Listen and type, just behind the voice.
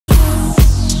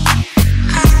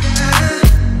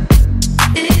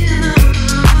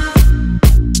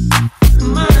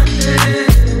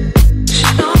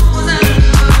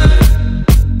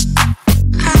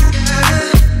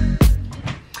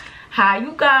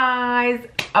guys.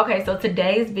 Okay, so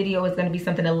today's video is going to be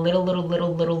something a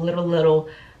little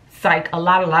psych, a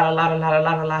lot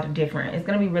of different. It's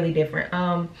going to be really different.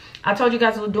 I told you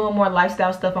guys I was doing more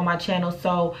lifestyle stuff on my channel,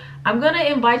 so I'm going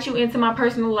to invite you into my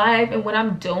personal life and what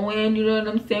I'm doing, you know what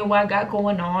I'm saying, what I got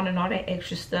going on and all that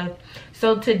extra stuff.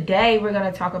 So today we're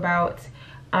going to talk about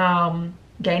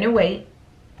gaining weight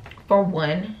for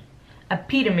 1,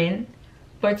 Apetamin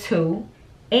for 2,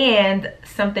 and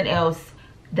something else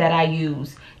that I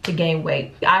use to gain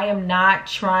weight. I am not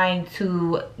trying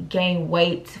to gain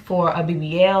weight for a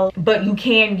BBL, but you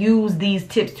can use these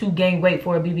tips to gain weight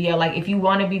for a BBL. Like if you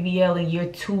want a BBL and you're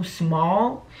too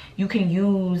small, you can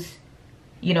use,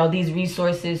 you know, these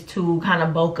resources to kind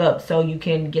of bulk up so you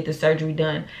can get the surgery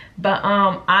done. But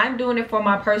I'm doing it for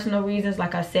my personal reasons.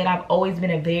 Like I said, I've always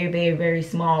been a very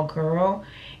small girl,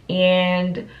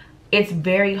 and it's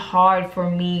very hard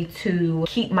for me to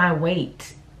keep my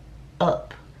weight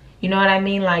up. You know what I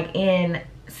mean? Like, in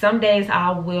some days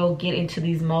I will get into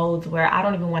these modes where I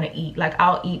don't even want to eat. Like,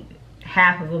 I'll eat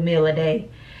half of a meal a day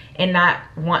and not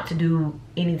want to do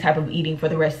any type of eating for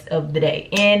the rest of the day,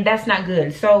 and that's not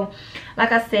good. So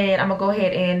like I said, I'm gonna go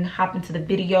ahead and hop into the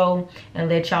video and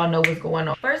let y'all know what's going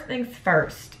on. First things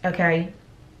first, okay,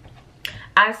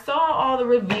 I saw all the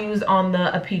reviews on the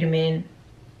Apetamin,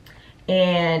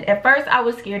 and at first I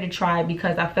was scared to try it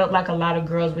because I felt like a lot of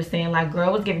girls were saying, like, girl,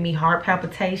 it was giving me heart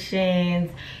palpitations,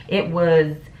 it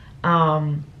was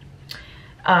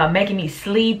making me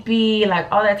sleepy,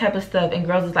 like all that type of stuff. And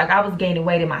girls was like, I was gaining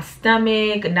weight in my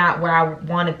stomach, not where I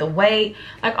wanted the weight,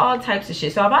 like all types of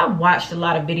shit. So I watched a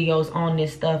lot of videos on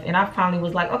this stuff, and I finally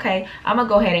was like, okay, I'm gonna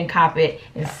go ahead and cop it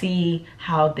and see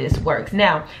how this works.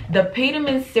 Now, the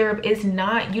Apetamin syrup is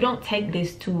not, you don't take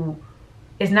this to,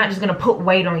 it's not just gonna put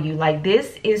weight on you. Like,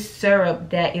 this is syrup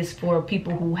that is for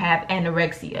people who have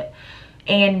anorexia.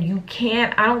 And you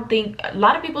can't, I don't think, a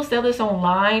lot of people sell this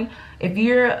online. If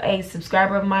you're a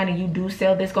subscriber of mine and you do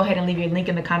sell this, go ahead and leave your link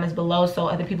in the comments below so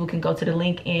other people can go to the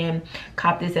link and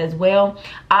cop this as well.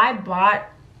 I bought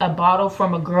a bottle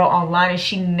from a girl online and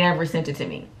she never sent it to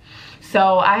me.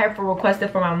 So I have requested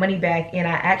for my money back, and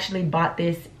I actually bought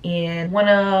this in one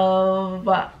of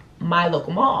my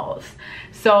local malls.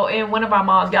 So in one of our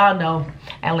malls, y'all know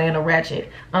Atlanta Ratchet,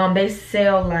 they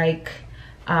sell like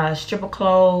stripper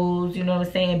clothes, you know what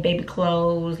I'm saying, baby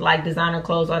clothes, like designer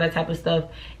clothes, all that type of stuff.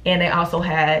 And they also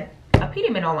had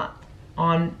Apetamin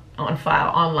on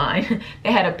file online.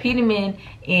 They had Apetamin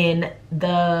in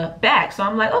the back. So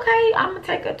I'm like, okay, I'm gonna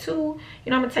take I'm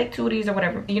gonna take 2 of these or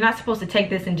whatever. You're not supposed to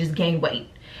take this and just gain weight.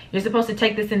 You're supposed to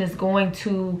take this and it's going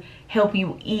to help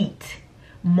you eat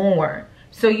more.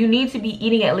 So you need to be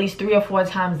eating at least 3 or 4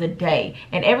 times a day.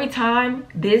 And every time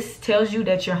this tells you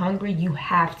that you're hungry, you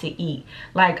have to eat.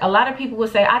 Like, a lot of people will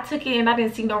say, I took it and I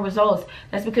didn't see no results.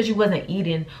 That's because you wasn't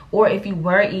eating. Or if you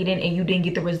were eating and you didn't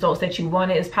get the results that you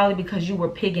wanted, it's probably because you were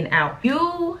pigging out.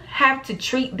 You have to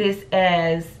treat this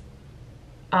as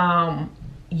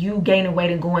you gaining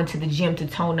weight and going to the gym to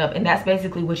tone up, and that's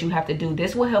basically what you have to do.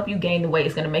 This will help you gain the weight.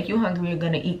 It's going to make you hungry. You're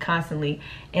going to eat constantly,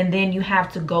 and then you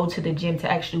have to go to the gym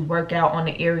to actually work out on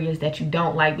the areas that you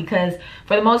don't like, because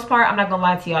for the most part, I'm not gonna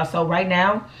lie to y'all, so right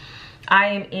now I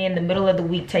am in the middle of the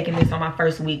week taking this on my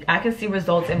first week. I can see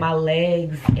results in my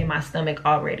legs and my stomach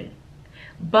already.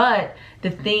 But the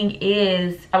thing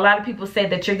is, a lot of people say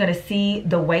that you're gonna see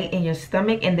the weight in your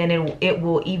stomach, and then it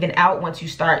will even out once you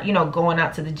start, you know, going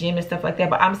out to the gym and stuff like that.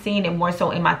 But I'm seeing it more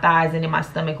so in my thighs and in my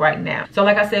stomach right now. So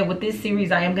like I said, with this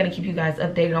series, I am gonna keep you guys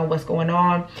updated on what's going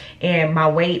on and my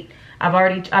weight.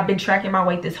 I've been tracking my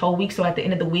weight this whole week, so at the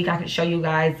end of the week I can show you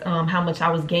guys how much I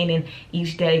was gaining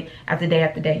each day after day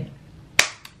after day.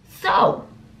 So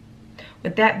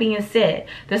with that being said,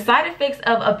 the side effects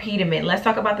of Apetamin. Let's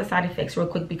talk about the side effects real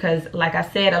quick, because like I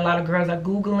said, a lot of girls are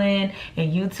Googling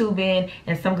and YouTubing,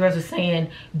 and some girls are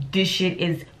saying this shit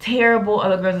is terrible.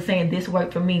 Other girls are saying this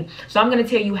worked for me. So I'm going to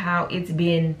tell you how it's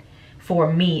been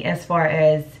for me as far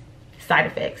as side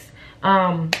effects.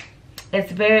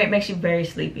 It makes you very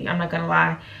sleepy. I'm not going to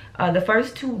lie. The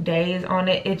first 2 days on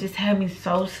it, it just had me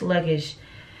so sluggish.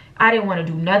 I didn't want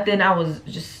to do nothing. I was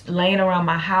just laying around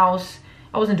my house.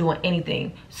 I wasn't doing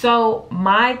anything. So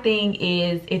my thing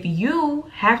is, if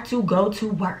you have to go to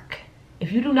work,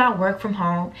 if you do not work from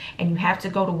home and you have to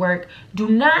go to work, do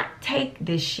not take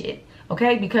this shit,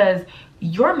 okay? Because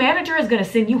your manager is gonna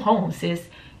send you home, sis.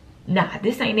 Nah,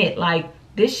 this ain't it. Like,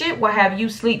 this shit will have you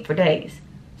sleep for days.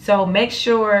 So make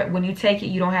sure when you take it,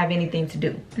 you don't have anything to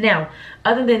do. Now,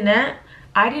 other than that,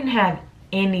 I didn't have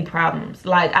any problems.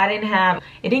 Like,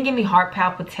 it didn't give me heart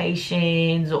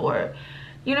palpitations or,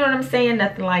 you know what I'm saying?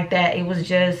 Nothing like that. It was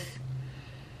just,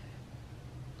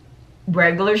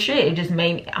 regular shit. It just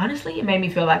made me, honestly, it made me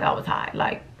feel like I was high,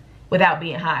 like without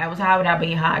being high. I was high without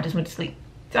being high. I just went to sleep.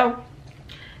 So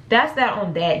that's that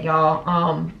on that,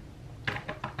 y'all.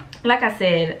 Like I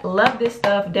said, love this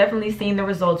stuff. Definitely seeing the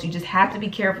results. You just have to be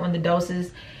careful in the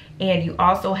doses, and you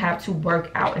also have to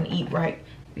work out and eat right.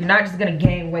 You're not just gonna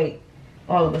gain weight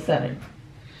all of a sudden.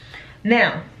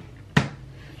 Now,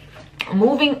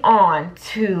 moving on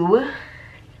to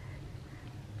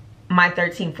my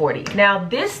 1340. Now,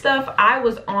 this stuff I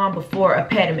was on before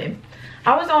Apetamin.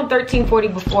 I was on 1340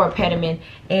 before Apetamin,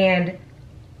 and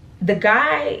the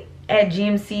guy at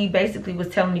GMC basically was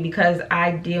telling me, because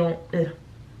I don't,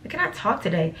 I cannot talk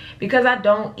today, because I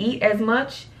don't eat as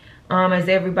much as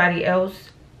everybody else,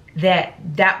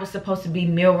 that was supposed to be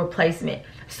meal replacement.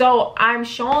 So I'm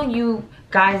showing you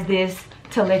guys this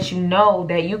to let you know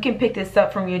that you can pick this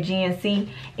up from your GNC.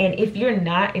 And if you're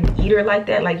not an eater like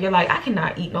that, like you're like, I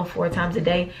cannot eat no 4 times a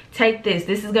day, take this.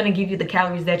 This is going to give you the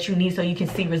calories that you need so you can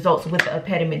see results with the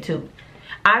Apetamin too.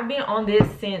 I've been on this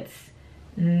since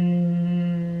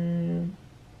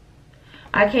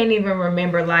I can't even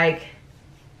remember, like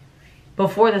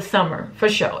before the summer for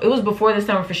sure. It was before the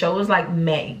summer for sure. It was like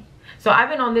May. So I've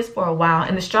been on this for a while,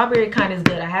 and the strawberry kind is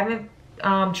good. I haven't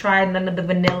tried none of the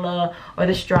vanilla or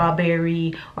the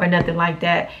strawberry or nothing like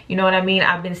that. You know what I mean?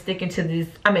 I've been sticking to this.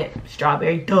 I mean,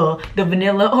 strawberry, duh. The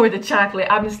vanilla or the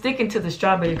chocolate. I've been sticking to the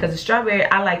strawberry because the strawberry,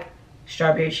 I like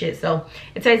strawberry shit. So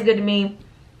it tastes good to me.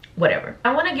 Whatever.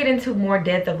 I want to get into more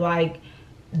depth of like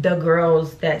the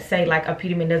girls that say like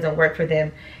Apetamin doesn't work for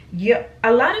them. Yeah,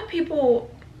 a lot of people,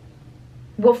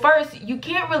 well, first, you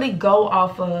can't really go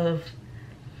off of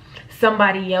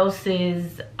somebody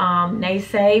else's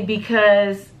naysay,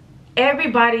 because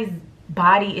everybody's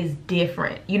body is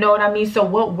different. You know what I mean? So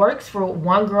what works for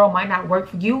one girl might not work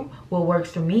for you. What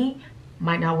works for me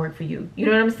might not work for you. You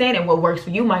know what I'm saying? And what works for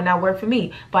you might not work for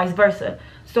me, vice versa.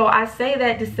 So I say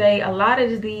that to say a lot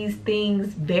of these things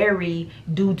vary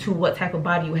due to what type of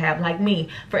body you have. Like me,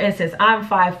 for instance, I'm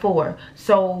 5'4",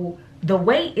 so the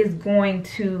weight is going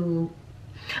to,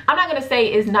 I'm not gonna say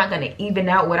it's not gonna even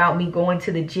out without me going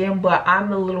to the gym, but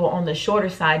I'm a little on the shorter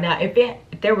side. Now if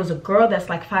there was a girl that's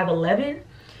like 5'11",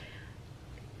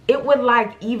 it would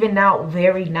like even out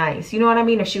very nice, you know what I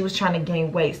mean, if she was trying to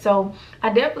gain weight. So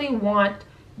I definitely want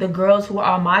the girls who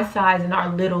are my size and are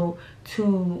little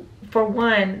to, for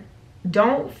one,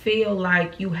 don't feel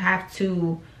like you have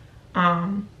to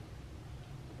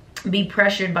be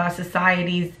pressured by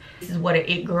society's, this is what an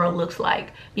it girl looks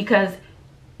like, because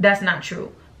that's not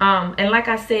true. And like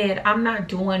I said, I'm not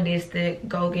doing this to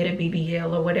go get a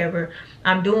BBL or whatever.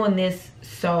 I'm doing this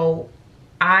so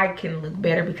I can look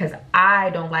better, because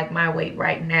I don't like my weight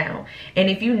right now. And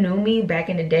if you knew me back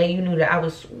in the day, you knew that I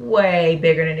was way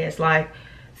bigger than this, like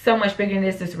so much bigger than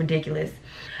this. It's ridiculous.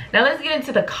 Now let's get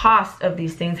into the cost of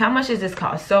these things. How much does this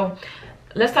cost? So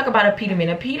let's talk about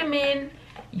Apetamin. Apetamin,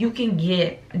 you can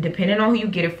get, depending on who you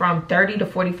get it from, $30 to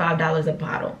 $45 a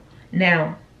bottle.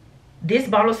 Now, this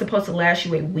bottle is supposed to last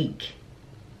you a week.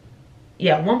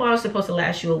 Yeah, one bottle is supposed to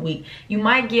last you a week. You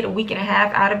might get a week and a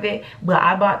half out of it, but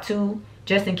I bought 2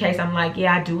 just in case. I'm like,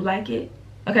 yeah, I do like it.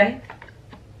 Okay,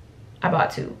 I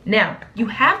bought 2. Now, you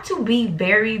have to be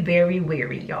very, very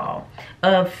wary, y'all,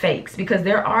 of fakes, because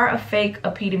there are fake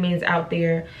Apetamins out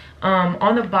there.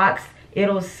 On the box,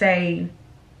 it'll say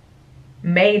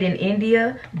made in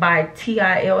India by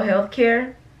TIL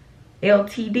Healthcare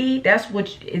Ltd. That's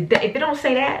what, if it don't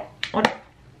say that,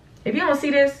 if you don't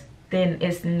see this, then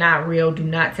it's not real. Do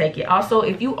not take it. Also,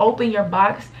 if you open your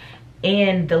box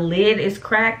and the lid is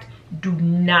cracked, do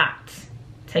not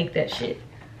take that shit,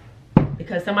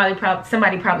 because somebody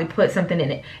probably put something in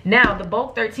it. Now the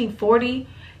bulk 1340,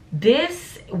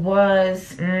 this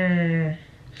was they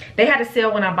had a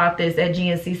sale when I bought this at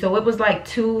GNC, so it was like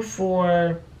 2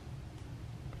 for,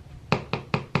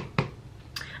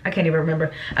 I can't even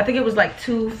remember. I think it was like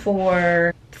 2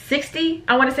 for $60.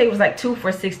 I want to say it was like 2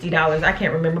 for $60. I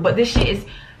can't remember, but this shit is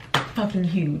fucking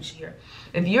huge here.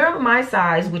 If you're my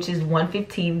size, which is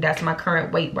 115, that's my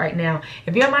current weight right now.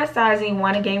 If you're my size and you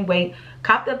want to gain weight,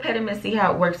 cop the Apetamin, see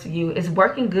how it works for you. It's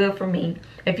working good for me.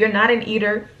 If you're not an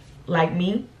eater like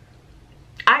me,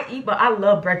 I eat, but I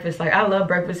love breakfast. Like, I love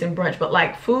breakfast and brunch, but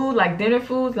like food, like dinner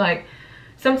foods, like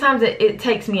sometimes it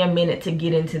takes me a minute to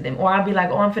get into them, or I'll be like,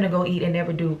 oh, I'm finna go eat and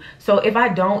never do. So if I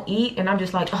don't eat and I'm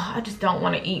just like, oh, I just don't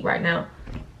want to eat right now,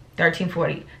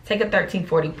 1340. Take a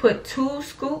 1340, put 2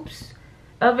 scoops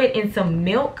of it in some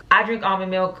milk. I drink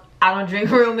almond milk. I don't drink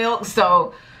real milk,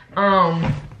 so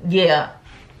yeah,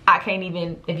 I can't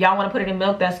even, if y'all want to put it in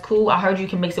milk, that's cool. I heard you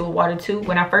can mix it with water too.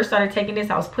 When I first started taking this,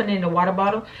 I was putting it in a water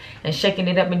bottle and shaking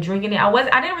it up and drinking it.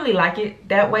 I didn't really like it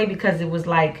that way, because it was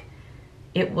like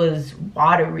it was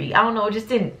watery. I don't know, it just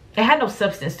didn't, it had no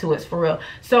substance to it for real.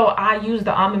 So I used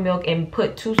the almond milk and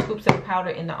put 2 scoops of powder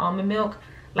in the almond milk,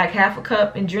 like half a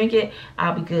cup, and drink it.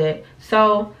 I'll be good.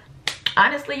 So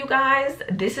honestly, you guys,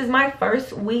 this is my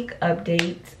first week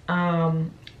update.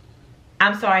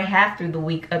 I'm sorry, half through the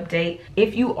week update.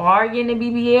 If you are getting a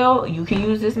BBL, you can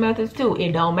use this method too.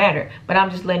 It don't matter. But I'm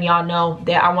just letting y'all know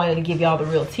that I wanted to give y'all the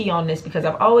real tea on this, because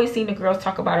I've always seen the girls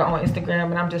talk about it on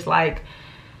Instagram, and I'm just like,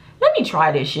 let me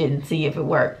try this shit and see if it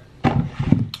worked.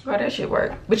 Girl, that shit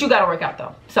work. But you gotta work out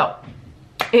though. So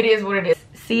it is what it is.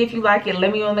 See if you like it.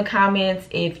 Let me know in the comments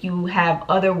if you have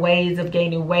other ways of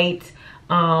gaining weight,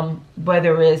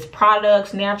 whether it's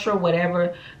products, natural,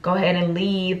 whatever. Go ahead and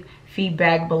leave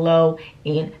feedback below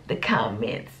in the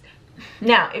comments.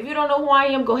 Now, if you don't know who I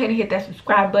am, go ahead and hit that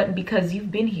subscribe button, because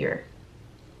you've been here.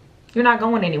 You're not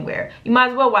going anywhere. You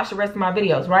might as well watch the rest of my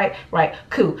videos, right? Right,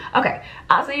 cool. Okay,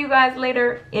 I'll see you guys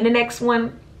later in the next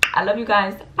one. I love you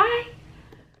guys. Bye.